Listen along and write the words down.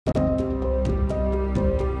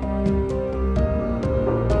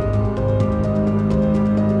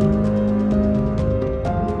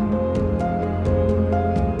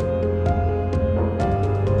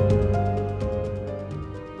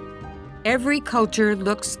Every culture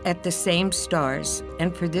looks at the same stars,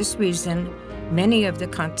 and for this reason, many of the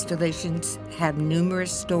constellations have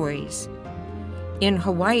numerous stories. In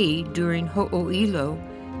Hawaii, during Ho'oilo,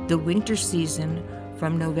 the winter season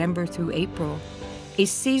from November through April, a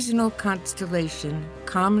seasonal constellation,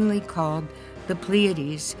 commonly called the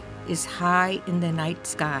Pleiades, is high in the night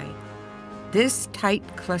sky. This tight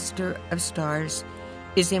cluster of stars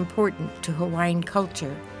is important to Hawaiian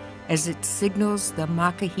culture as it signals the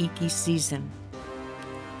Makahiki season.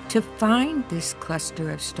 To find this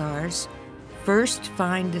cluster of stars, first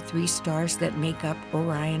find the 3 stars that make up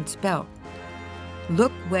Orion's belt.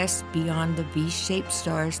 Look west beyond the V-shaped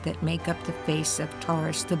stars that make up the face of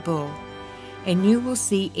Taurus the bull, and you will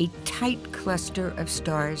see a tight cluster of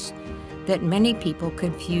stars that many people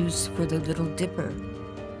confuse for the Little Dipper.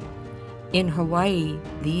 In Hawaii,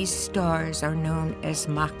 these stars are known as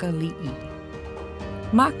Makali'i.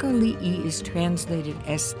 Makali'i is translated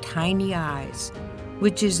as tiny eyes,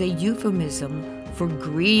 which is a euphemism for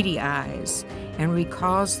greedy eyes and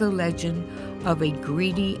recalls the legend of a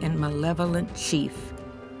greedy and malevolent chief,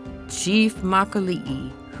 Chief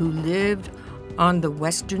Makali'i, who lived on the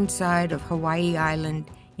western side of Hawaii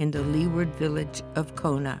Island in the leeward village of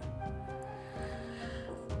Kona.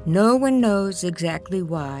 No one knows exactly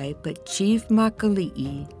why, but Chief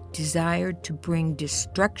Makali'i desired to bring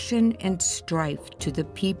destruction and strife to the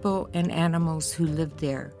people and animals who lived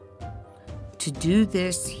there. To do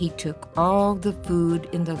this, he took all the food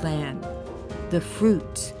in the land, the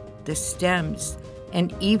fruits, the stems,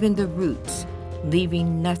 and even the roots,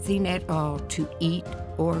 leaving nothing at all to eat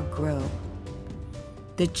or grow.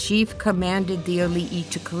 The chief commanded the ali'i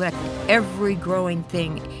to collect every growing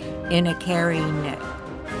thing in a carrying net.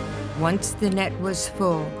 Once the net was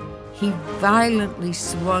full, he violently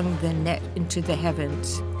swung the net into the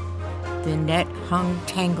heavens. The net hung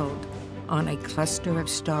tangled on a cluster of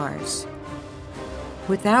stars.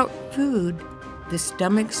 Without food, the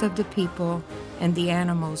stomachs of the people and the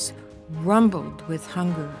animals rumbled with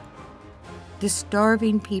hunger. The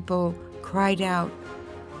starving people cried out,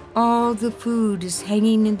 "All the food is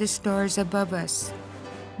hanging in the stars above us.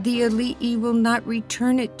 The ali'i will not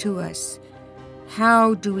return it to us.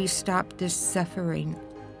 How do we stop this suffering?"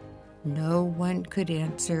 No one could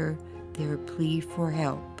answer their plea for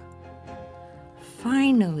help.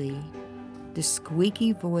 Finally, the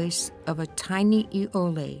squeaky voice of a tiny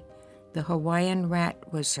iole, the Hawaiian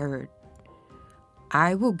rat, was heard.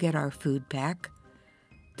 "I will get our food back."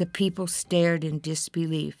 The people stared in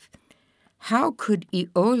disbelief. How could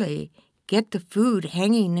iole get the food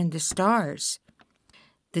hanging in the stars?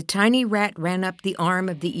 The tiny rat ran up the arm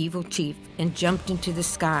of the evil chief and jumped into the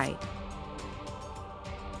sky.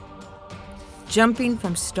 Jumping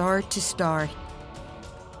from star to star,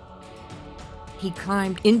 he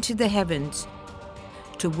climbed into the heavens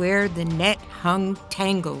to where the net hung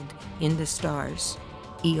tangled in the stars.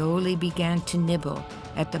 Iole began to nibble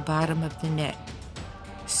at the bottom of the net.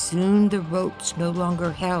 Soon the ropes no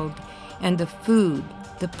longer held, and the food,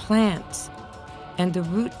 the plants, and the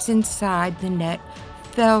roots inside the net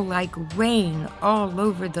fell like rain all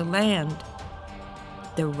over the land.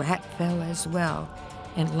 The rat fell as well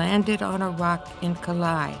and landed on a rock in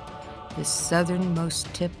Makali'i, the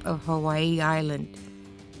southernmost tip of Hawaii Island.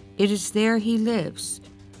 It is there he lives.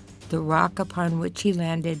 The rock upon which he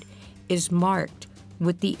landed is marked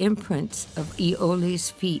with the imprints of Iole's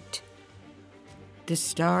feet. The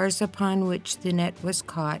stars upon which the net was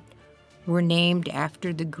caught were named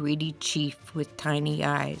after the greedy chief with tiny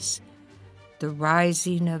eyes. The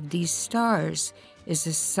rising of these stars is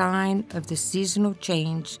a sign of the seasonal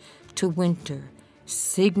change to winter,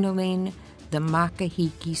 signaling the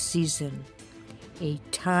Makahiki season, a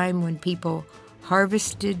time when people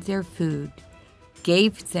harvested their food,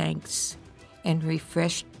 gave thanks, and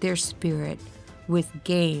refreshed their spirit with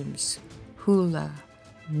games, hula,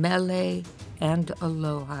 mele, and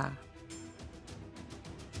aloha.